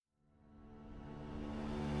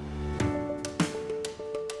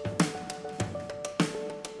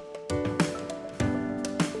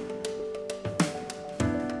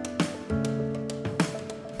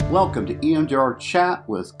Welcome to EMDR Chat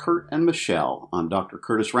with Curt and Michelle. I'm Dr.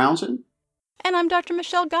 Curtis Roundson. And I'm Dr.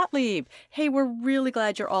 Michelle Gottlieb. Hey, we're really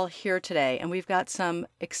glad you're all here today, and we've got some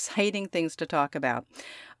exciting things to talk about.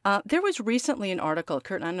 There was recently an article,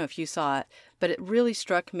 Curt, I don't know if you saw it, but it really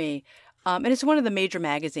struck me, and it's one of the major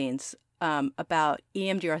magazines about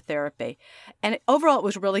EMDR therapy. And overall, it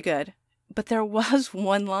was really good, but there was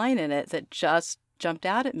one line in it that just jumped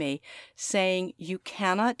out at me saying you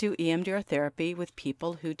cannot do EMDR therapy with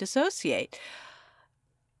people who dissociate.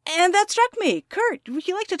 And that struck me. Curt, would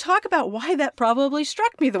you like to talk about why that probably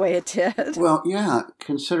struck me the way it did? Well, yeah,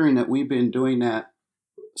 considering that we've been doing that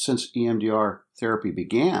since EMDR therapy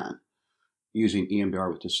began, using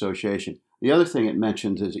EMDR with dissociation. The other thing it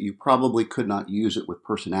mentions is that you probably could not use it with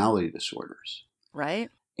personality disorders.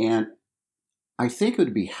 Right. And I think it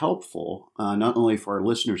would be helpful, not only for our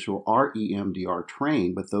listeners who are EMDR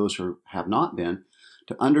trained, but those who have not been,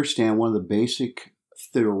 to understand one of the basic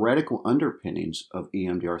theoretical underpinnings of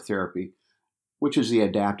EMDR therapy, which is the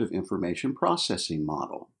adaptive information processing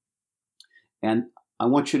model. And I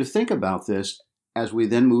want you to think about this as we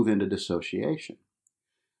then move into dissociation.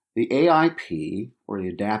 The AIP, or the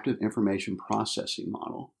adaptive information processing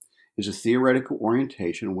model, is a theoretical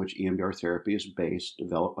orientation on which EMDR therapy is based,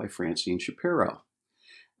 developed by Francine Shapiro.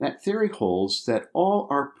 That theory holds that all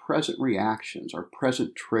our present reactions, our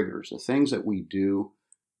present triggers, the things that we do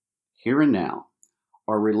here and now,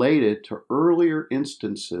 are related to earlier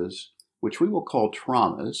instances, which we will call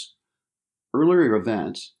traumas, earlier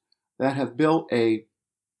events that have built a,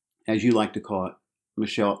 as you like to call it,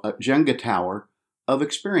 Michelle, a Jenga tower of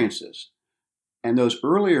experiences. And those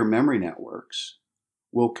earlier memory networks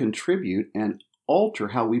will contribute and alter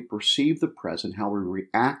how we perceive the present, how we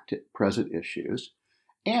react to present issues,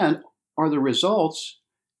 and are the results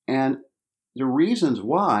and the reasons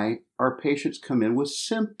why our patients come in with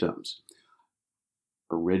symptoms.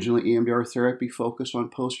 Originally, EMDR therapy focused on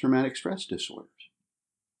post-traumatic stress disorders,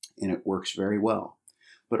 and it works very well.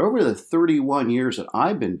 But over the 31 years that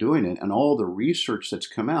I've been doing it and all the research that's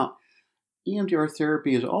come out, EMDR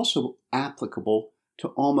therapy is also applicable to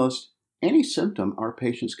almost any symptom our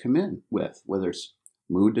patients come in with, whether it's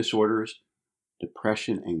mood disorders,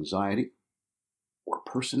 depression, anxiety, or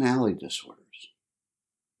personality disorders.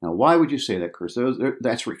 Now, why would you say that, Chris?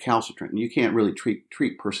 That's recalcitrant, and you can't really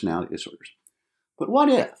treat personality disorders. But what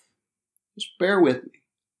if, just bear with me,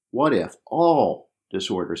 what if all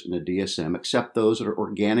disorders in the DSM, except those that are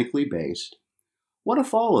organically based, what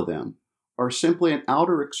if all of them are simply an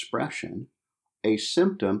outer expression, a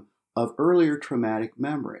symptom of earlier traumatic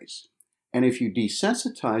memories? And if you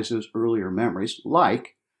desensitize those earlier memories,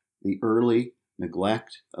 like the early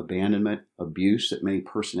neglect, abandonment, abuse that many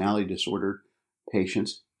personality disorder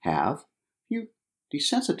patients have, if you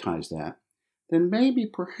desensitize that, then maybe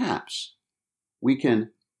perhaps we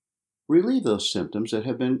can relieve those symptoms that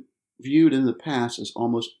have been viewed in the past as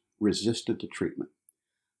almost resistant to treatment.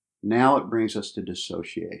 Now it brings us to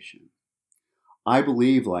dissociation. I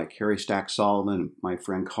believe, like Harry Stack Sullivan and my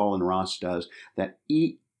friend Colin Ross does, that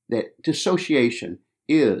dissociation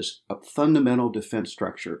is a fundamental defense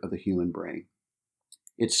structure of the human brain.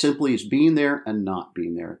 It simply is being there and not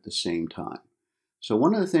being there at the same time. So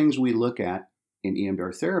one of the things we look at in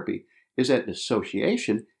EMDR therapy is that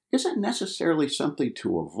dissociation isn't necessarily something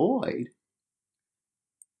to avoid.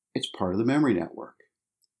 It's part of the memory network.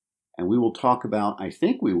 And we will talk about, I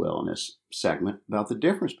think we will in this segment, about the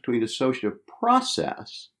difference between dissociative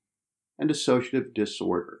process and dissociative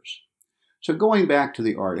disorders. So going back to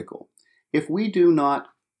the article, if we do not,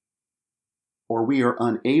 or we are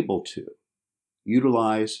unable to,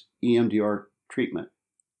 utilize EMDR treatment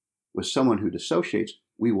with someone who dissociates,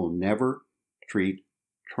 we will never treat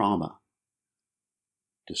trauma.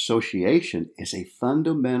 Dissociation is a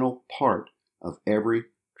fundamental part of every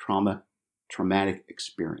traumatic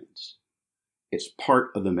experience. It's part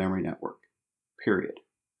of the memory network, period.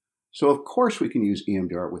 So of course we can use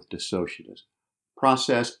EMDR with dissociative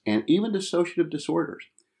process and even dissociative disorders.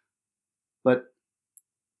 But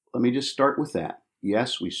let me just start with that.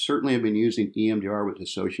 Yes, we certainly have been using EMDR with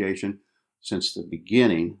dissociation since the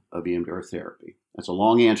beginning of EMDR therapy. That's a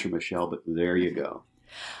long answer, Michelle, but there you go.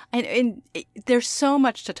 And there's so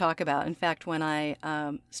much to talk about. In fact, when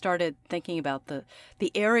I started thinking about the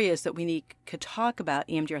areas that we could talk about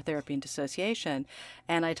EMDR therapy and dissociation,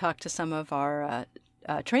 and I talked to some of our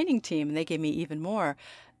training team, and they gave me even more,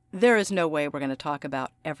 there is no way we're going to talk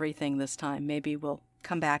about everything this time. Maybe we'll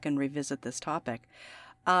come back and revisit this topic.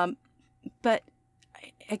 But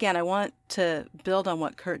again, I want to build on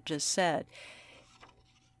what Curt just said.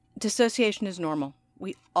 Dissociation is normal.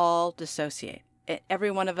 We all dissociate.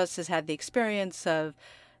 Every one of us has had the experience of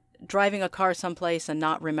driving a car someplace and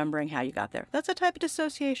not remembering how you got there. That's a type of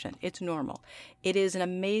dissociation. It's normal. It is an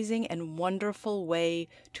amazing and wonderful way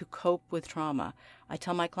to cope with trauma. I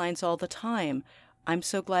tell my clients all the time, I'm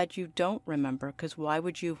so glad you don't remember, because why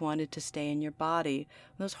would you have wanted to stay in your body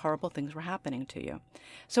when those horrible things were happening to you?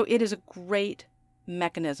 So it is a great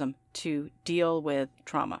mechanism to deal with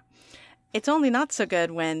trauma. It's only not so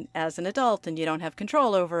good when, as an adult, and you don't have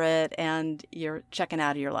control over it and you're checking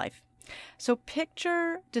out of your life. So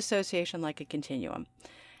picture dissociation like a continuum.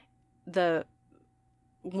 The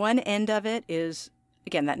one end of it is,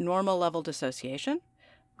 again, that normal level dissociation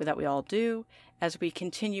that we all do. As we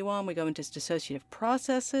continue on, we go into dissociative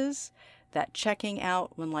processes, that checking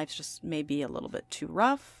out when life's just maybe a little bit too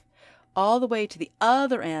rough, all the way to the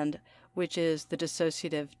other end, which is the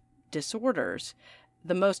dissociative disorders.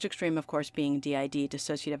 The most extreme, of course, being DID,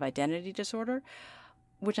 dissociative identity disorder,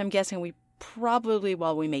 which I'm guessing we probably,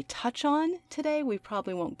 while we may touch on today, we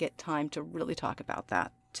probably won't get time to really talk about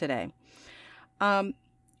that today.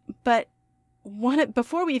 But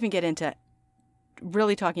before we even get into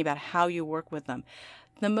really talking about how you work with them,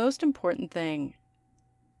 the most important thing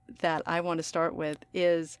that I want to start with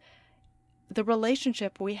is the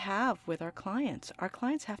relationship we have with our clients. Our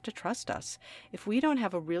clients have to trust us. If we don't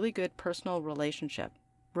have a really good personal relationship,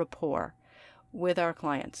 rapport with our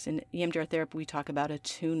clients, in EMDR therapy we talk about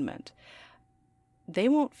attunement, they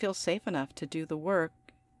won't feel safe enough to do the work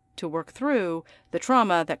to work through the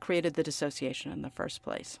trauma that created the dissociation in the first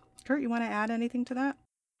place. Curt, you want to add anything to that?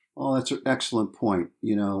 Oh, that's an excellent point.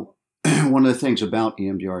 One of the things about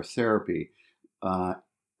EMDR therapy,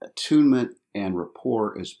 attunement and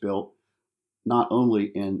rapport is built not only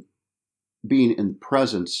in being in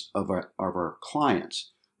presence of our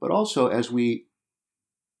clients, but also as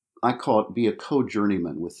I call it, be a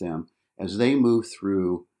co-journeyman with them as they move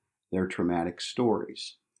through their traumatic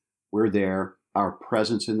stories. We're there. Our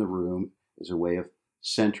presence in the room is a way of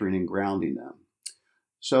centering and grounding them.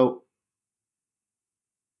 So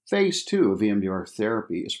phase 2 of EMDR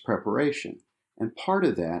therapy is preparation. And part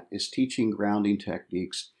of that is teaching grounding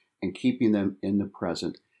techniques and keeping them in the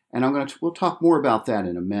present. And we'll talk more about that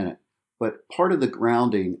in a minute. But part of the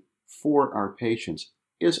grounding for our patients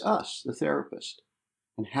is us, the therapist,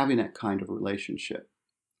 and having that kind of relationship.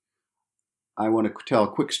 I want to tell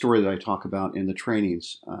a quick story that I talk about in the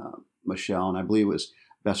trainings, Michelle, and I believe it was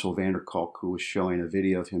Bessel van der Kolk who was showing a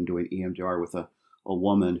video of him doing EMDR with a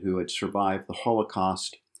woman who had survived the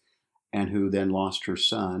Holocaust and who then lost her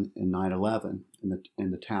son in 9/11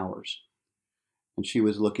 in the towers. And she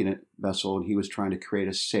was looking at Bessel, and he was trying to create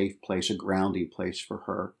a safe place, a grounding place for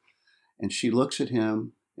her. And she looks at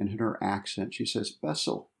him, and in her accent, she says,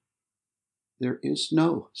 "Bessel, there is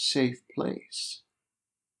no safe place."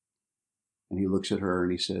 And he looks at her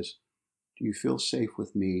and he says, "Do you feel safe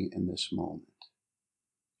with me in this moment?"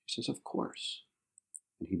 She says, "Of course."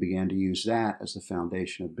 And he began to use that as the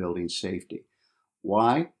foundation of building safety.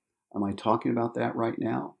 Why am I talking about that right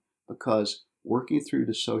now? Because working through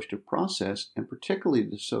dissociative process, and particularly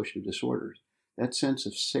dissociative disorders, that sense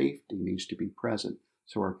of safety needs to be present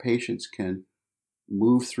so our patients can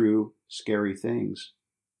move through scary things,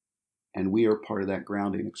 and we are part of that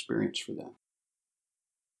grounding experience for them.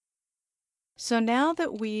 So now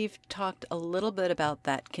that we've talked a little bit about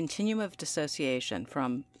that continuum of dissociation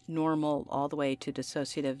from normal all the way to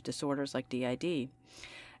dissociative disorders like DID,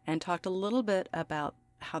 and talked a little bit about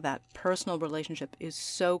how that personal relationship is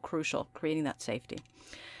so crucial, creating that safety.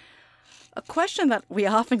 A question that we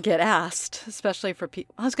often get asked, especially for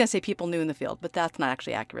people, I was going to say people new in the field, but that's not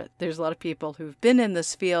actually accurate. There's a lot of people who've been in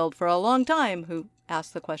this field for a long time who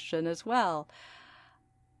ask the question as well.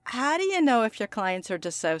 How do you know if your clients are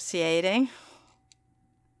dissociating?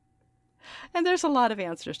 And there's a lot of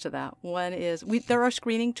answers to that. One is, there are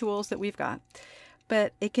screening tools that we've got,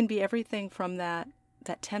 but it can be everything from that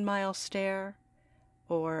 10-mile stare,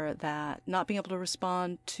 or that not being able to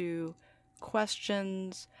respond to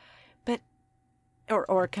questions,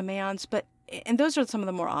 or commands, and those are some of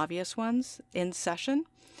the more obvious ones in session.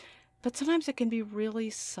 But sometimes it can be really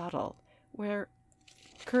subtle, where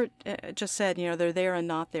Curt just said, they're there and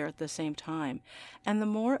not there at the same time. And the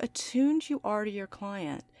more attuned you are to your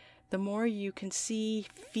client, the more you can see,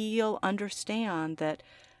 feel, understand that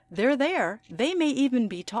they're there. They may even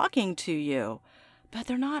be talking to you, but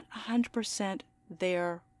they're not 100%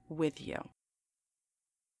 there with you.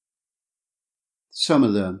 Some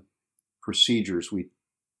of the procedures we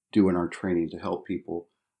do in our training to help people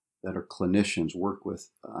that are clinicians work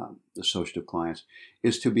with dissociative clients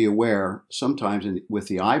is to be aware sometimes with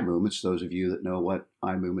the eye movements. Those of you that know what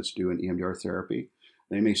eye movements do in EMDR therapy,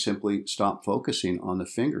 they may simply stop focusing on the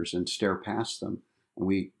fingers and stare past them. And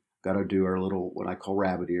we Got to do our little, what I call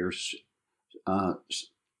rabbit ears,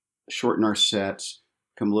 shorten our sets,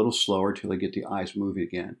 come a little slower till they get the eyes moving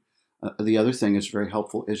again. The other thing that's very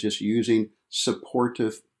helpful is just using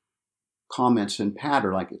supportive comments and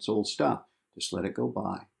patter like it's old stuff. Just let it go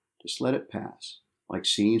by. Just let it pass, like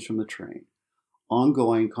scenes from the train.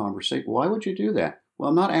 Ongoing conversation. Why would you do that? Well,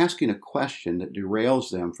 I'm not asking a question that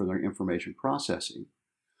derails them from their information processing.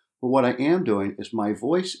 But what I am doing is my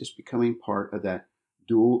voice is becoming part of that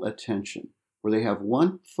dual attention, where they have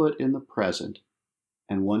one foot in the present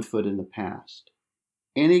and one foot in the past.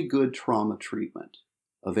 Any good trauma treatment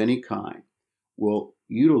of any kind will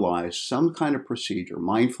utilize some kind of procedure,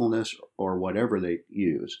 mindfulness or whatever they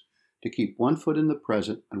use, to keep one foot in the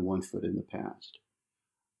present and one foot in the past.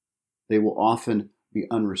 They will often be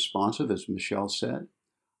unresponsive, as Michelle said.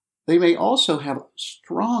 They may also have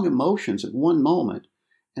strong emotions at one moment,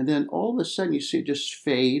 and then all of a sudden you see it just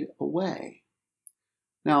fade away.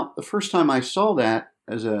 Now, the first time I saw that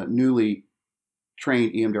as a newly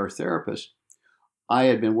trained EMDR therapist, I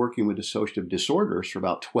had been working with dissociative disorders for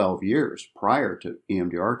about 12 years prior to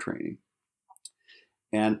EMDR training.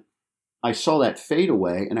 And I saw that fade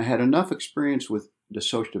away, and I had enough experience with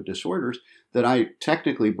dissociative disorders that I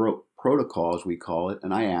technically broke protocol, as we call it,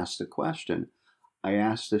 and I asked the question. I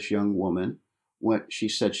asked this young woman what she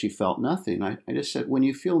said. She felt nothing. I just said, when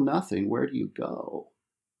you feel nothing, where do you go?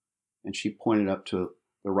 And she pointed up to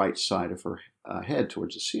the right side of her head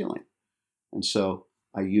towards the ceiling. And so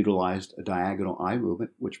I utilized a diagonal eye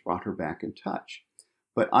movement, which brought her back in touch.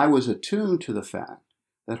 But I was attuned to the fact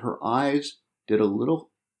that her eyes did a little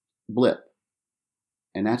blip.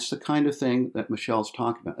 And that's the kind of thing that Michelle's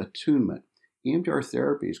talking about, attunement. EMDR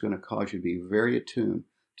therapy is going to cause you to be very attuned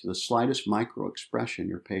to the slightest micro expression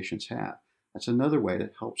your patients have. That's another way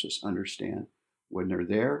that helps us understand when they're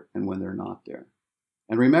there and when they're not there.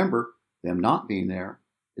 And remember, them not being there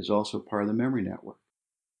is also part of the memory network.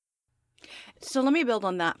 So let me build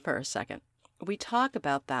on that for a second. We talk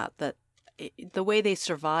about that the way they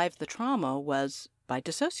survived the trauma was by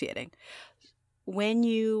dissociating. When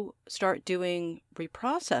you start doing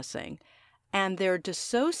reprocessing and they're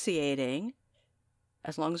dissociating,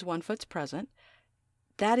 as long as one foot's present,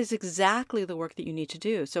 that is exactly the work that you need to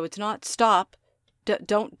do. So it's not stop,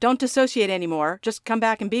 don't dissociate anymore, just come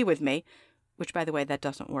back and be with me, which, by the way, that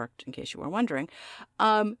doesn't work, in case you were wondering.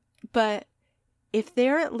 But if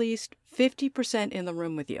they're at least 50% in the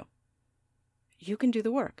room with you, you can do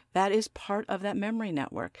the work. That is part of that memory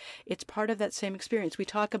network. It's part of that same experience. We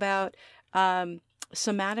talk about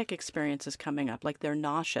somatic experiences coming up, like they're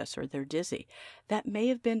nauseous or they're dizzy. That may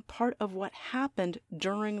have been part of what happened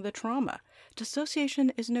during the trauma.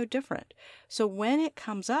 Dissociation is no different. So when it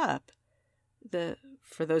comes up,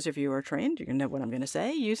 for those of you who are trained, you know what I'm going to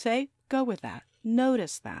say. You say, go with that.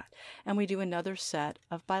 Notice that. And we do another set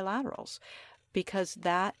of bilaterals, because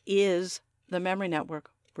that is the memory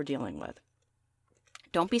network we're dealing with.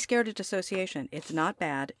 Don't be scared of dissociation. It's not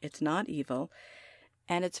bad. It's not evil.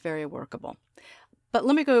 And it's very workable. But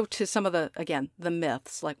let me go to some of the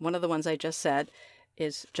myths. Like one of the ones I just said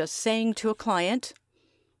is just saying to a client,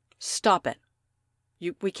 stop it.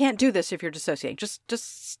 We can't do this if you're dissociating. Just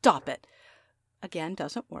stop it. Again,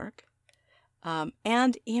 doesn't work.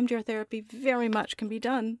 And EMDR therapy very much can be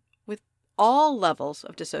done with all levels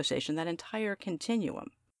of dissociation, that entire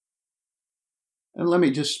continuum. And let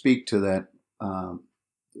me just speak to that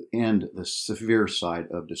and the severe side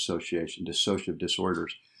of dissociation, dissociative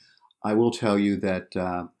disorders. I will tell you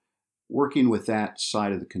that working with that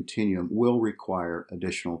side of the continuum will require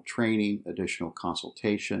additional training, additional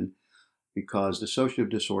consultation, because dissociative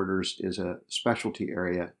disorders is a specialty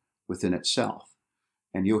area within itself.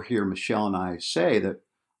 And you'll hear Michelle and I say that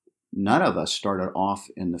none of us started off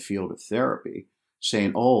in the field of therapy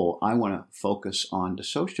saying, oh, I want to focus on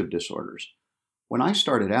dissociative disorders. When I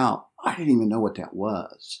started out, I didn't even know what that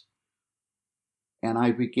was. And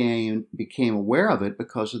I became aware of it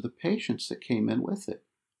because of the patients that came in with it.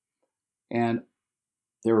 And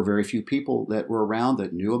there were very few people that were around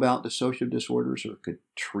that knew about dissociative disorders or could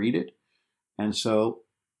treat it. And so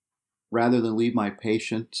rather than leave my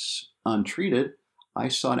patients untreated, I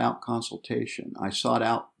sought out consultation. I sought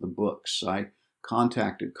out the books. I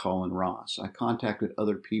contacted Colin Ross. I contacted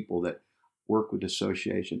other people that work with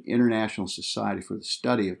dissociation. International Society for the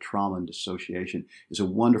Study of Trauma and Dissociation is a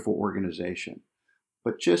wonderful organization.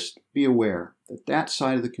 But just be aware that that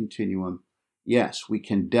side of the continuum, yes, we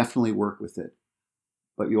can definitely work with it.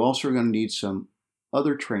 But you also are going to need some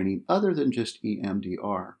other training other than just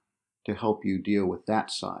EMDR to help you deal with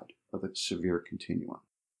that side of the severe continuum.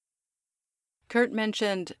 Curt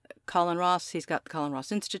mentioned Colin Ross, he's got the Colin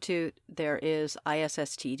Ross Institute. There is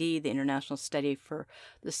ISSTD, the International Society for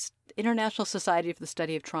the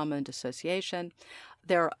Study of Trauma and Dissociation.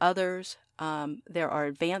 There are others. There are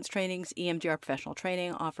advanced trainings. EMDR Professional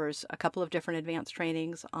Training offers a couple of different advanced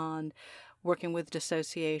trainings on working with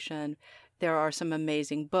dissociation. There are some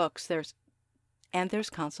amazing books. There's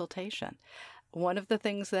consultation. One of the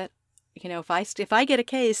things that, if I get a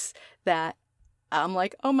case that I'm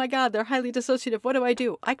like, oh my God, they're highly dissociative, what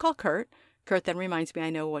do? I call Curt. Curt then reminds me I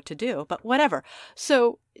know what to do, but whatever.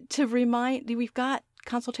 So we've got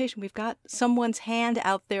consultation. We've got someone's hand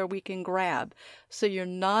out there we can grab. So you're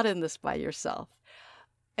not in this by yourself.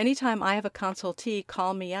 Anytime I have a consultee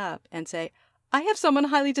call me up and say, I have someone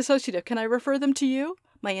highly dissociative, can I refer them to you?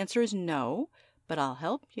 My answer is no, but I'll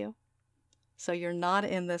help you. So you're not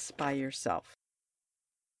in this by yourself.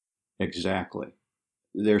 Exactly.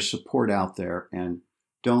 There's support out there, and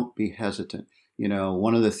don't be hesitant.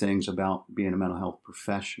 One of the things about being a mental health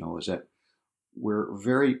professional is that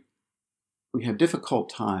we have difficult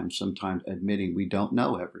times sometimes admitting we don't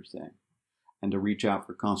know everything. And to reach out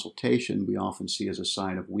for consultation, we often see as a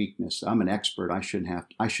sign of weakness. I'm an expert. I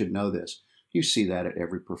should know this. You see that at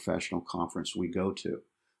every professional conference we go to,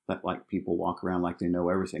 that like people walk around like they know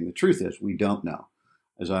everything. The truth is we don't know.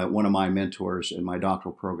 As one of my mentors in my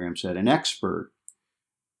doctoral program said, an expert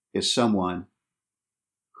is someone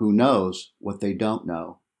who knows what they don't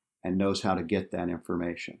know and knows how to get that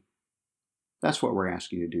information. That's what we're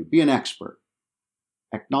asking you to do. Be an expert.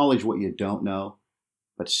 Acknowledge what you don't know,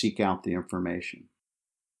 but seek out the information.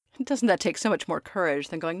 Doesn't that take so much more courage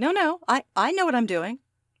than going, no, I know what I'm doing.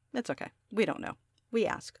 It's okay. We don't know. We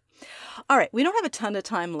ask. All right. We don't have a ton of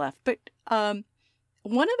time left, but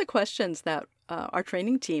one of the questions that our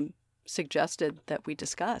training team suggested that we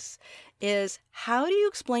discuss is, how do you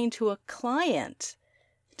explain to a client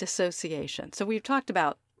dissociation? So we've talked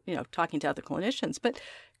about, talking to other clinicians, but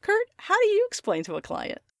Curt, how do you explain to a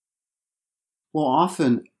client? Well,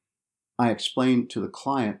 often I explain to the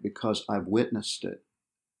client because I've witnessed it.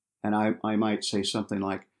 And I might say something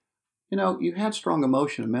like, you had strong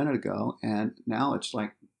emotion a minute ago, and now it's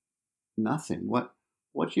like nothing. What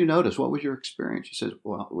did you notice? What was your experience? She says,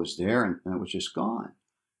 well, it was there and it was just gone.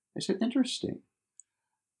 I said, interesting.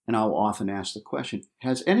 And I'll often ask the question,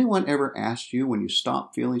 has anyone ever asked you when you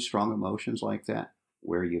stop feeling strong emotions like that,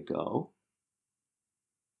 where you go?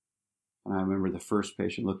 And I remember the first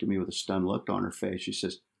patient looked at me with a stunned look on her face. She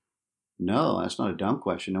says, no, that's not a dumb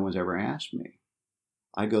question. No one's ever asked me.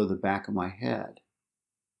 I go to the back of my head.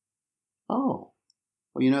 Oh,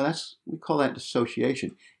 well, we call that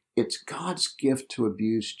dissociation. It's God's gift to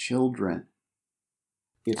abused children.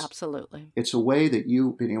 Absolutely. It's a way that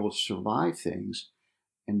you've been able to survive things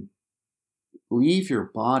and leave your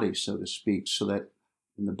body, so to speak, so that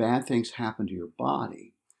when the bad things happen to your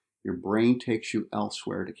body, your brain takes you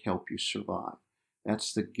elsewhere to help you survive.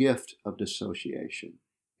 That's the gift of dissociation.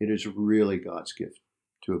 It is really God's gift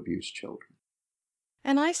to abused children.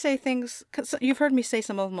 And I say things, because you've heard me say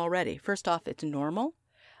some of them already. First off, it's normal.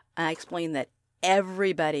 I explain that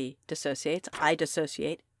everybody dissociates. I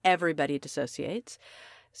dissociate. Everybody dissociates.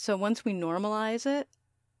 So once we normalize it,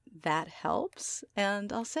 that helps.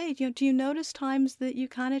 And I'll say, do you notice times that you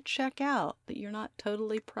kind of check out, that you're not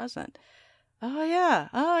totally present? Oh yeah,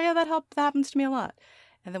 that happens to me a lot.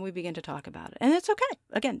 And then we begin to talk about it. And it's okay.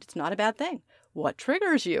 Again, it's not a bad thing. What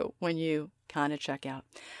triggers you when you kind of check out?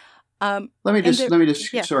 Let me say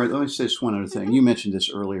this one other thing. Mm-hmm. You mentioned this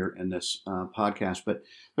earlier in this podcast, but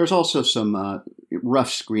there's also some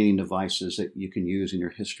rough screening devices that you can use in your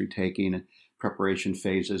history taking and preparation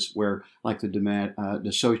phases, where, like the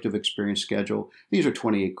dissociative experience schedule, these are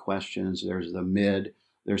 28 questions. There's the MID.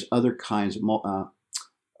 There's other kinds of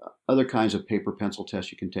paper pencil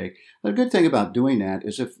tests you can take. The good thing about doing that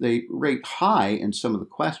is if they rate high in some of the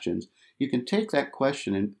questions, you can take that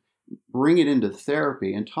question and bring it into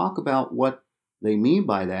therapy and talk about what they mean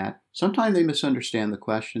by that. Sometimes they misunderstand the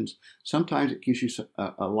questions. Sometimes it gives you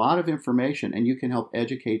a lot of information, and you can help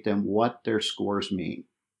educate them what their scores mean.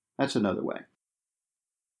 That's another way.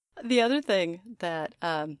 The other thing that,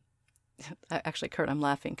 actually, Curt, I'm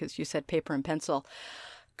laughing because you said paper and pencil.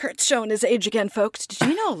 Curt's showing his age again, folks. Did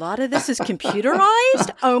you know a lot of this is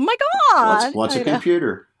computerized? Oh my God. What's a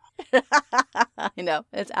computer? I know.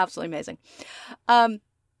 It's absolutely amazing.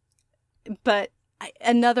 But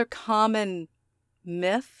another common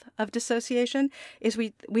myth of dissociation is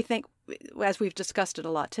we think, as we've discussed it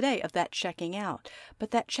a lot today, of that checking out.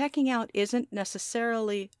 But that checking out isn't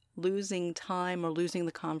necessarily losing time or losing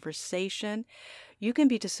the conversation. You can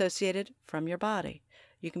be dissociated from your body.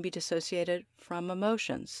 You can be dissociated from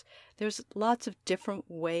emotions. There's lots of different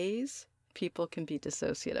ways people can be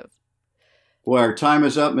dissociative. Well, our time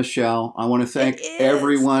is up, Michelle. I want to thank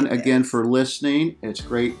everyone again for listening. It's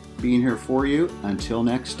great being here for you. Until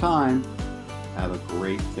next time, have a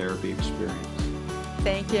great therapy experience.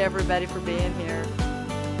 Thank you, everybody, for being here.